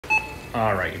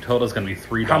All right, your total is gonna be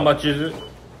 $3. How much is it?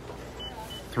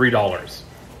 $3.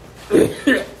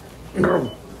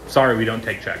 Sorry, we don't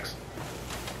take checks.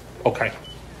 Okay.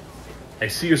 I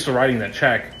see you're still writing that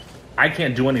check. I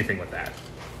can't do anything with that.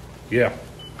 Yeah.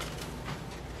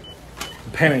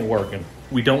 The pen ain't working.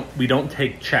 We don't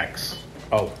take checks.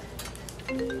 Oh.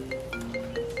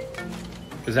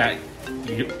 Is that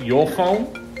your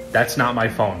phone? That's not my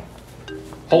phone.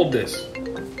 Hold this.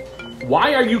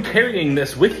 Why are you carrying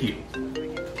this with you?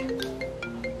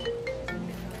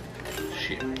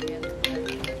 Shit.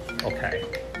 Okay.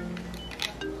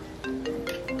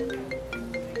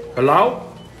 Hello?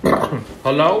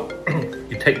 Hello?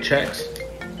 You take checks?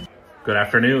 Good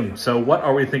afternoon. So what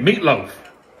are we thinking? Meatloaf.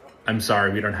 I'm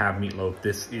sorry, we don't have meatloaf.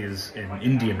 This is an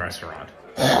Indian restaurant.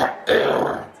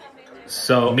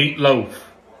 So, meatloaf.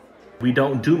 We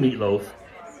don't do meatloaf.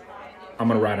 I'm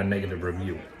gonna write a negative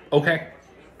review. Okay.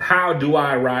 How do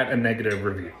I write a negative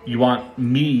review? You want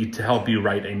me to help you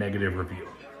write a negative review?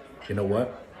 You know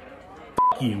what?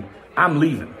 F you. I'm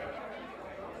leaving.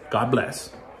 God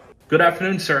bless. Good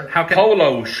afternoon, sir. How can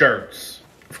Polo shirts.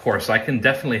 Of course, I can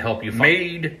definitely help you.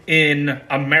 Made in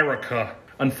America.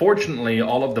 Unfortunately,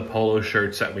 all of the polo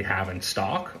shirts that we have in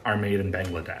stock are made in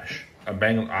Bangladesh. I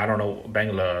don't know,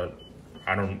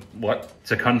 what?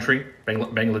 It's a country,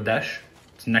 Bangladesh.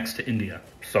 It's next to India.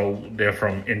 So they're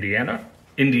from Indiana?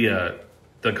 India,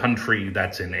 the country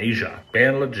that's in Asia.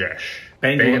 Bangladesh.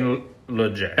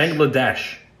 Bangladesh.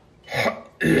 Bangladesh.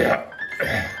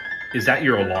 Is that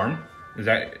your alarm? Is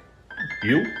that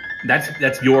you?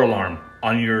 That's your alarm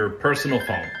on your personal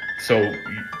phone. So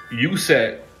you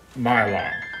set my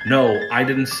alarm? No, I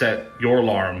didn't set your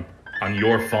alarm on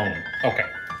your phone. Okay.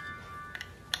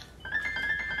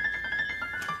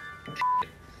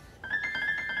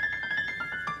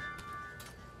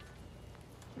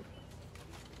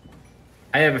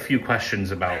 I have a few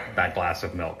questions about that glass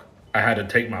of milk. I had to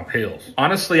take my pills.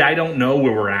 Honestly, I don't know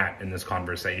where we're at in this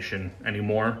conversation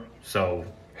anymore, so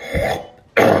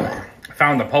I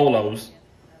found the polos.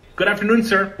 Good afternoon,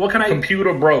 sir. What can I...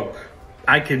 Computer broke.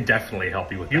 I can definitely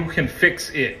help you with You that. can fix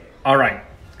it. All right.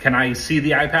 Can I see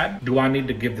the iPad? Do I need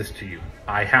to give this to you?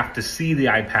 I have to see the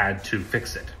iPad to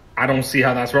fix it. I don't see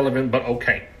how that's relevant, but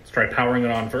okay. Let's try powering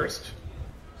it on first.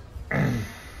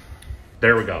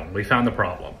 There we go. We found the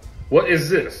problem. What is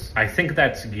this? I think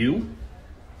that's you.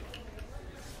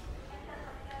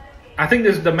 I think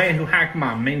this is the man who hacked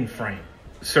my mainframe.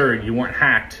 Sir, you weren't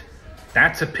hacked.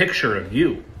 That's a picture of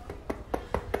you.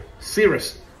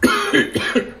 Cirrus.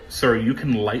 Sir, you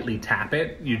can lightly tap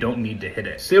it. You don't need to hit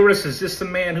it. Cirrus, is this the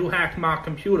man who hacked my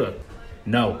computer?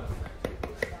 No.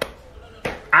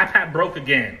 iPad broke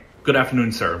again. Good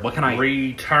afternoon, sir. What can I...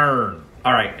 Return.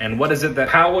 All right, and what is it that...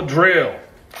 Power drill.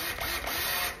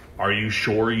 Are you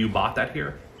sure you bought that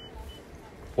here?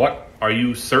 What? Are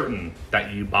you certain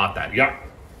that you bought that? Yeah.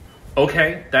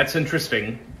 Okay, that's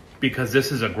interesting because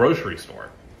this is a grocery store.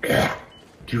 Yeah.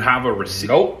 Do you have a receipt?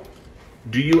 Nope.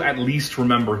 Do you at least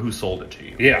remember who sold it to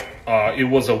you? Yeah. It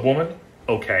was a woman.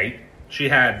 Okay. She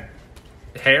had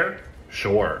hair?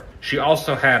 Sure. She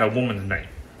also had a woman's name.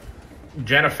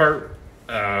 Jennifer,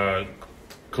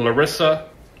 Clarissa,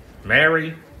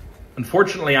 Mary.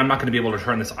 Unfortunately, I'm not going to be able to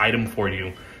return this item for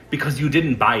you because you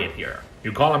didn't buy it here.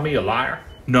 You calling me a liar?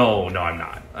 No, I'm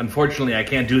not. Unfortunately, I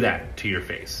can't do that to your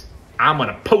face. I'm going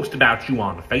to post about you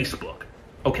on Facebook.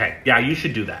 Okay, yeah, you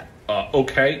should do that.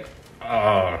 Okay.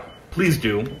 Please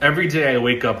do. Every day I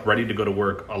wake up ready to go to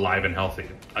work alive and healthy,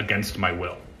 against my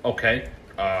will. Okay.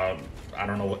 I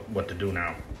don't know what to do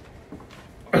now.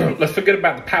 Let's forget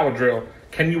about the power drill.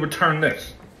 Can you return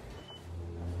this?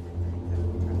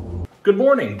 Good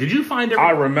morning. Did you find it?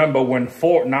 I remember when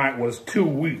Fortnite was 2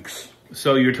 weeks.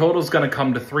 So your total's going to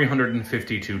come to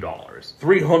 $352.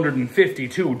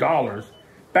 $352?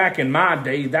 Back in my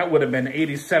day, that would have been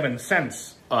 87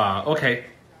 cents. Okay.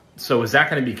 So is that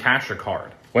going to be cash or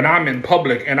card? When I'm in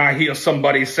public and I hear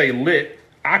somebody say lit,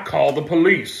 I call the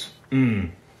police.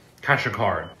 Cash or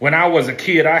card? When I was a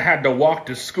kid, I had to walk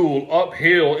to school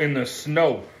uphill in the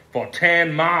snow for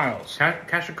 10 miles.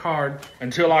 Cash or card?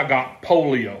 Until I got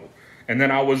polio. And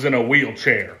then I was in a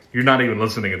wheelchair. You're not even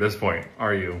listening at this point,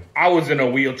 are you? I was in a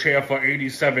wheelchair for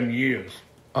 87 years.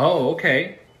 Oh,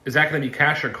 okay. Is that going to be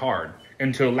cash or card?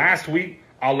 Until last week,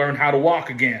 I learned how to walk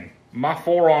again. My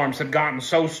forearms had gotten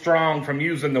so strong from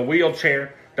using the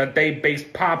wheelchair that they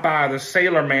based Popeye the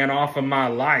Sailor Man off of my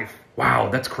life. Wow,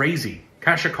 that's crazy.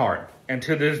 Cash or card? And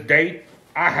to this day,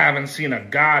 I haven't seen a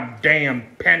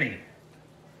goddamn penny.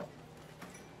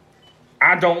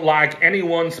 I don't like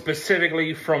anyone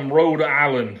specifically from Rhode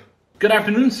Island. Good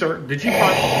afternoon, sir. Did you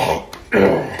find...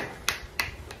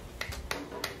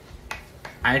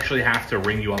 I actually have to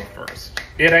ring you up first.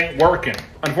 It ain't working.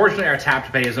 Unfortunately, our tap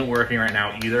to pay isn't working right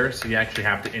now either, so you actually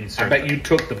have to insert. I bet you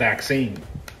took the vaccine.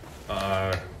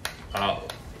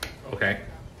 Okay.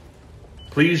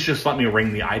 Please just let me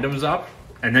ring the items up,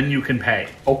 and then you can pay.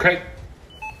 Okay.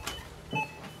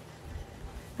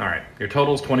 All right, your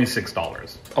total is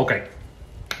 $26. Okay.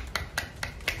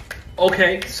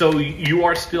 Okay, so you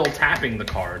are still tapping the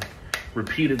card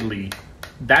repeatedly.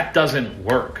 That doesn't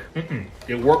work.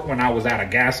 It worked when I was at a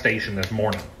gas station this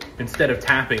morning. Instead of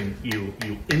tapping, you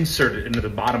insert it into the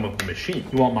bottom of the machine.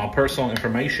 You want my personal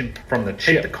information from the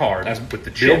Take chip. the card That's with the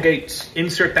Bill chip. Gates.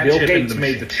 Insert that Bill chip Gates into the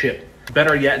made machine. the chip.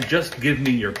 Better yet, just give me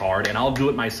your card and I'll do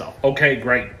it myself. Okay,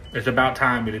 great. It's about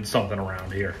time we did something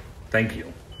around here. Thank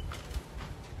you.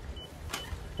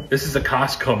 This is a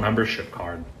Costco membership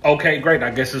card. Okay, great.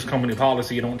 I guess it's company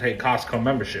policy you don't take Costco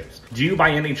memberships. Do you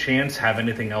by any chance have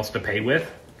anything else to pay with?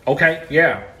 Okay,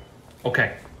 yeah.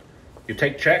 Okay. You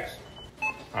take checks?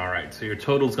 All right, so your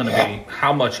total's gonna be,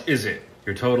 How much is it?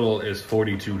 your total is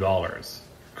 $42.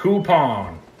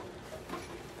 Coupon.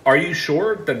 Are you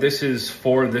sure that this is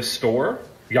for this store?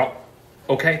 Yup.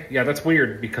 Okay, yeah, that's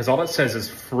weird because all it says is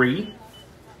free,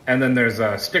 and then there's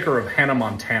a sticker of Hannah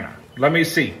Montana. Let me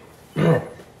see.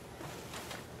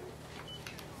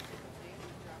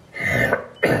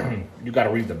 You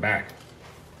gotta read the back.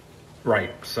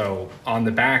 Right, so on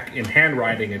the back in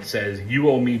handwriting it says, you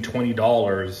owe me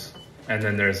 $20, and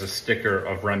then there's a sticker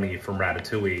of Remy from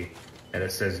Ratatouille, and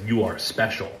it says, you are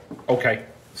special. Okay.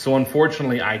 So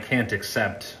unfortunately, I can't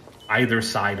accept either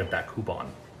side of that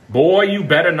coupon. Boy, you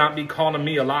better not be calling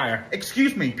me a liar.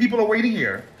 Excuse me, people are waiting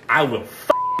here. I will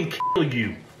f***ing kill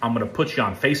you. I'm gonna put you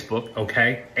on Facebook,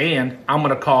 okay? And I'm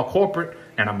gonna call corporate,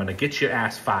 and I'm gonna get your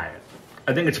ass fired.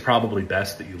 I think it's probably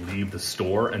best that you leave the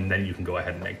store, and then you can go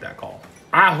ahead and make that call.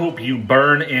 I hope you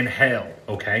burn in hell.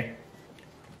 Okay?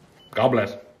 God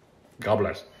bless. God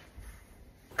bless.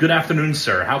 Good afternoon,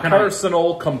 sir. How can I...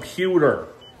 Personal computer.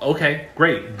 Okay,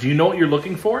 great. Do you know what you're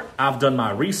looking for? I've done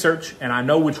my research and I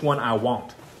know which one I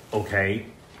want. Okay.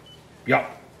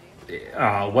 Yup.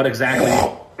 What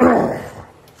exactly...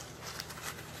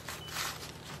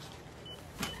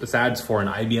 This ad's for an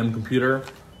IBM computer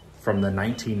from the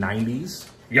 1990s.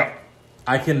 Yup.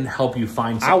 I can help you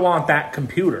find I want that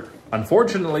computer.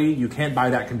 Unfortunately, you can't buy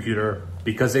that computer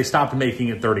because they stopped making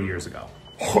it 30 years ago.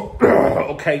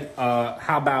 Okay,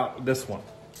 how about this one?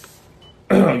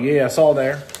 Yeah, it's all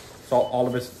there. It's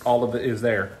all of it is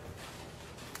there.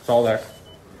 It's all there.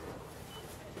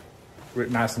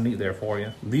 Written nice and neat there for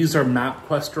you. These are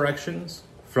MapQuest directions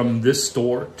from this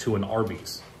store to an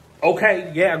Arby's.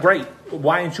 Okay, yeah, great.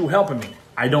 Why ain't you helping me?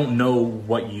 I don't know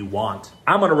what you want.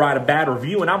 I'm gonna write a bad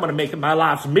review and I'm gonna make it my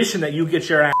life's mission that you get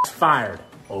your ass fired.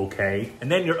 Okay.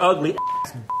 And then your ugly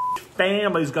ass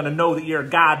family's gonna know that you're a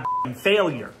goddamn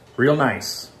failure. Real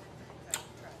nice.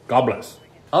 God bless.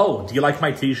 Oh, do you like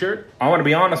my t-shirt? I want to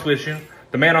be honest with you.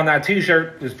 The man on that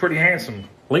t-shirt is pretty handsome.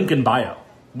 Link in bio.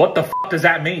 What the f does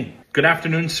that mean? Good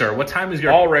afternoon, sir. What time is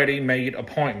your... Already made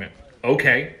appointment.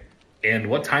 Okay. And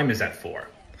what time is that for?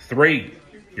 3.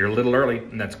 You're a little early,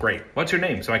 and that's great. What's your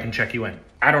name so I can check you in?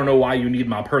 I don't know why you need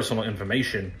my personal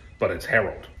information, but it's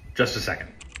Harold. Just a second.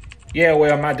 Yeah,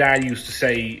 well, my dad used to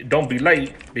say, don't be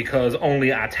late because only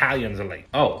Italians are late.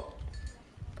 Oh.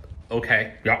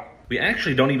 Okay. Yeah. We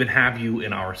actually don't even have you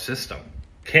in our system.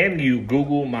 Can you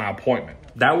Google my appointment?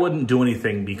 That wouldn't do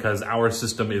anything because our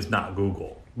system is not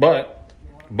Google. But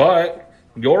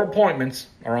your appointments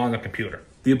are on the computer.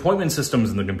 The appointment system's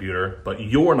in the computer, but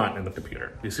you're not in the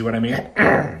computer. You see what I mean?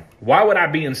 Why would I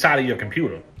be inside of your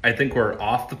computer? I think we're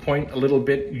off the point a little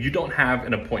bit. You don't have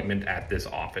an appointment at this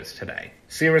office today.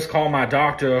 Sirius called my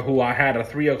doctor who I had a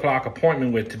 3 o'clock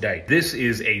appointment with today. This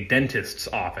is a dentist's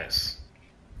office.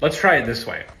 Let's try it this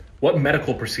way. What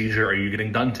medical procedure are you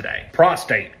getting done today?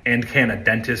 Prostate. And can a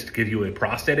dentist give you a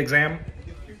prostate exam?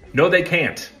 No, they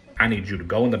can't. I need you to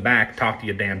go in the back, talk to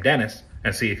your damn dentist,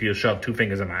 and see if he'll shove 2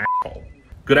 fingers in my asshole.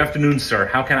 Good afternoon, sir.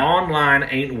 How can I... Online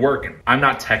ain't working. I'm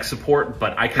not tech support,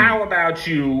 but I can... How about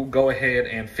you go ahead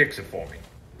and fix it for me?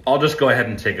 I'll just go ahead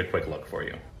and take a quick look for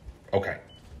you. Okay.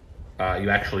 You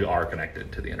actually are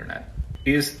connected to the internet.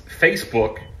 Is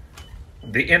Facebook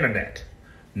the internet?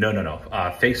 No.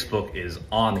 Facebook is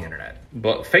on the internet.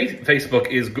 But Facebook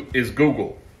is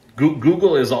Google.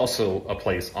 Google is also a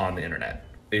place on the internet.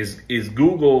 Is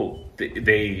Google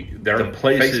They're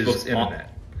places Facebook's internet.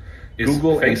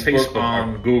 Google and Facebook Facebook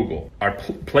on Google are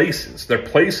places. They're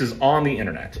places on the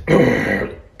internet.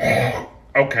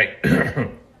 Okay.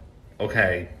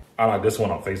 Okay. I like this one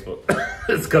on Facebook.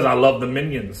 It's because I love the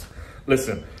minions.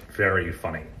 Listen. Very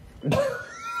funny.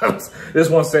 This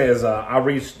one says, I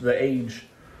reached the age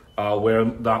where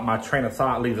my train of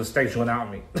thought leaves the station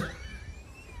without me.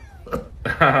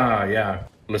 Yeah.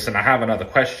 Listen, I have another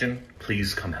question.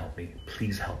 Please come help me.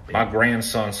 Please help me. My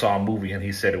grandson saw a movie and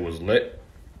he said it was lit.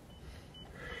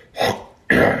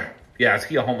 Yeah, is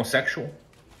he a homosexual?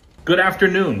 Good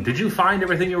afternoon. Did you find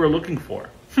everything you were looking for?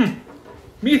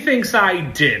 Methinks I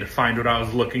did find what I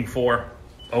was looking for.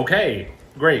 Okay,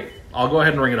 great. I'll go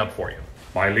ahead and ring it up for you.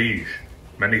 My liege,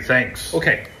 many thanks.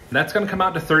 Okay, that's gonna come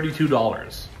out to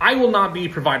 $32. I will not be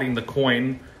providing the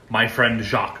coin. My friend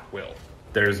Jacques will.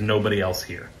 There's nobody else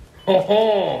here.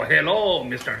 Oh, hello,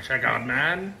 Mr. Checkout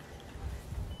Man.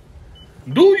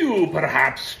 Do you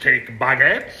perhaps take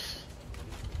baguettes?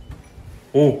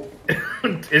 Oh,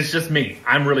 it's just me.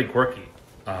 I'm really quirky.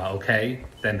 Okay,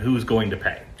 then who's going to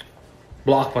pay?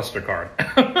 Blockbuster card.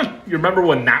 You remember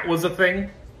when that was a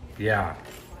thing? Yeah.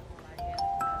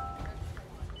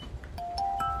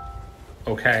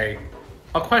 Okay.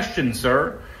 A question,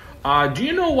 sir. Do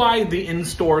you know why the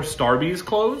in-store Starbucks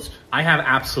closed? I have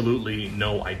absolutely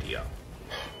no idea.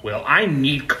 Well, I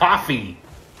need coffee.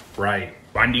 Right.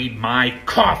 I need my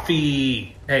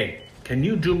coffee. Hey, can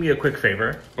you do me a quick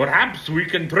favor? Perhaps we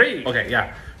can trade. Okay,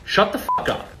 yeah. Shut the fuck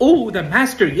up. Oh, the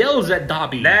master yells at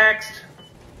Dobby. Next.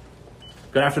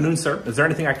 Good afternoon, sir. Is there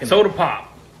anything I can... Soda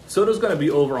pop. Soda's gonna be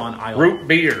over on aisle... Root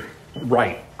beer.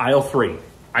 Right. Aisle 3.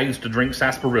 I used to drink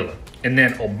sarsaparilla. And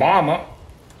then Obama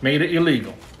made it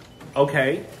illegal.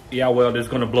 Okay. Yeah, well, this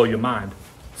is gonna blow your mind.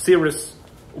 Serious,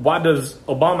 why does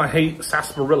Obama hate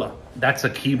sarsaparilla? That's a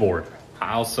keyboard.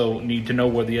 I also need to know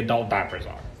where the adult diapers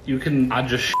are. I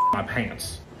just shit my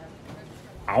pants.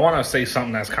 I want to say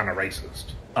something that's kind of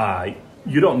racist.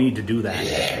 You don't need to do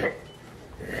that.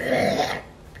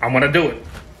 I'm gonna do it.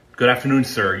 Good afternoon,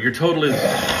 sir. Your total is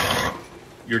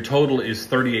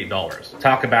 $38.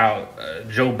 Talk about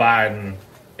Joe Biden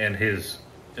and his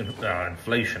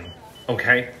inflation.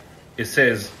 Okay, it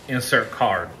says insert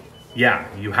card. Yeah,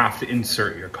 you have to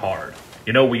insert your card.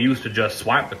 You know, we used to just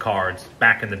swipe the cards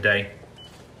back in the day.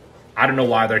 I don't know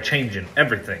why they're changing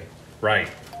everything. Right.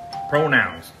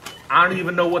 Pronouns. I don't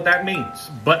even know what that means,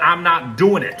 but I'm not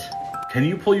doing it. Can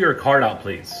you pull your card out,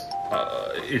 please?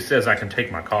 It says I can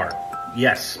take my card.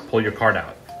 Yes, pull your card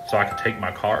out. So I can take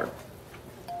my card?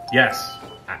 Yes.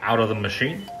 Out of the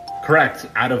machine? Correct,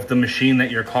 out of the machine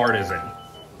that your card is in.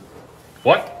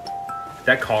 What?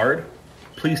 That card,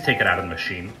 please take it out of the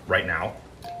machine right now.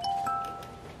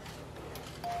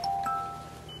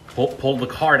 Pull the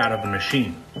card out of the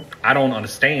machine. I don't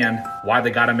understand why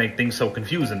they gotta make things so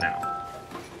confusing now.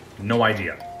 No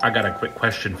idea. I got a quick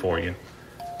question for you.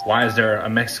 Why is there a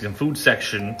Mexican food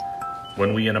section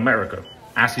when we in America?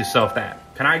 Ask yourself that.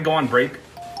 Can I go on break,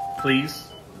 please?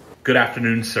 Good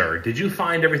afternoon, sir. Did you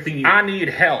find everything you... I need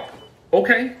help.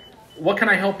 Okay. What can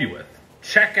I help you with?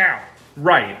 Check out.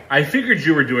 Right. I figured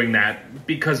you were doing that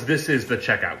because this is the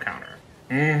checkout counter.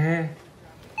 Mm-hmm.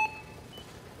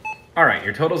 All right,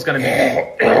 your total's gonna be...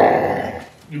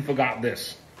 You forgot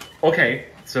this. Okay,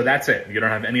 so that's it. You don't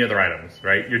have any other items,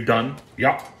 right? You're done?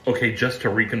 Yup. Okay, just to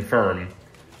reconfirm,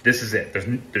 this is it.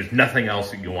 There's nothing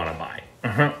else that you want to buy.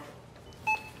 Uh-huh.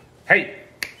 Hey,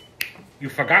 you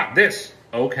forgot this.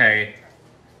 Okay.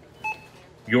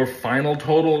 Your final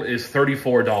total is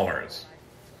 $34.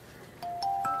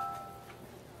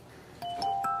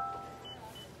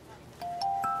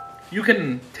 You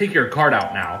can take your card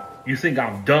out now. You think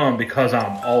I'm dumb because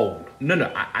I'm old.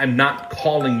 No, I'm not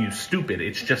calling you stupid.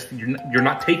 It's just you're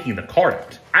not taking the card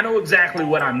out. I know exactly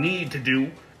what I need to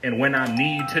do and when I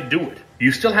need to do it.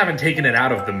 You still haven't taken it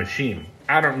out of the machine.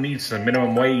 I don't need some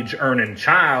minimum wage earning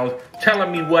child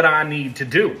telling me what I need to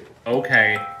do.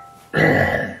 Okay.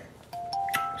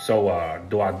 So,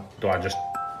 do I just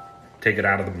take it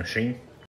out of the machine?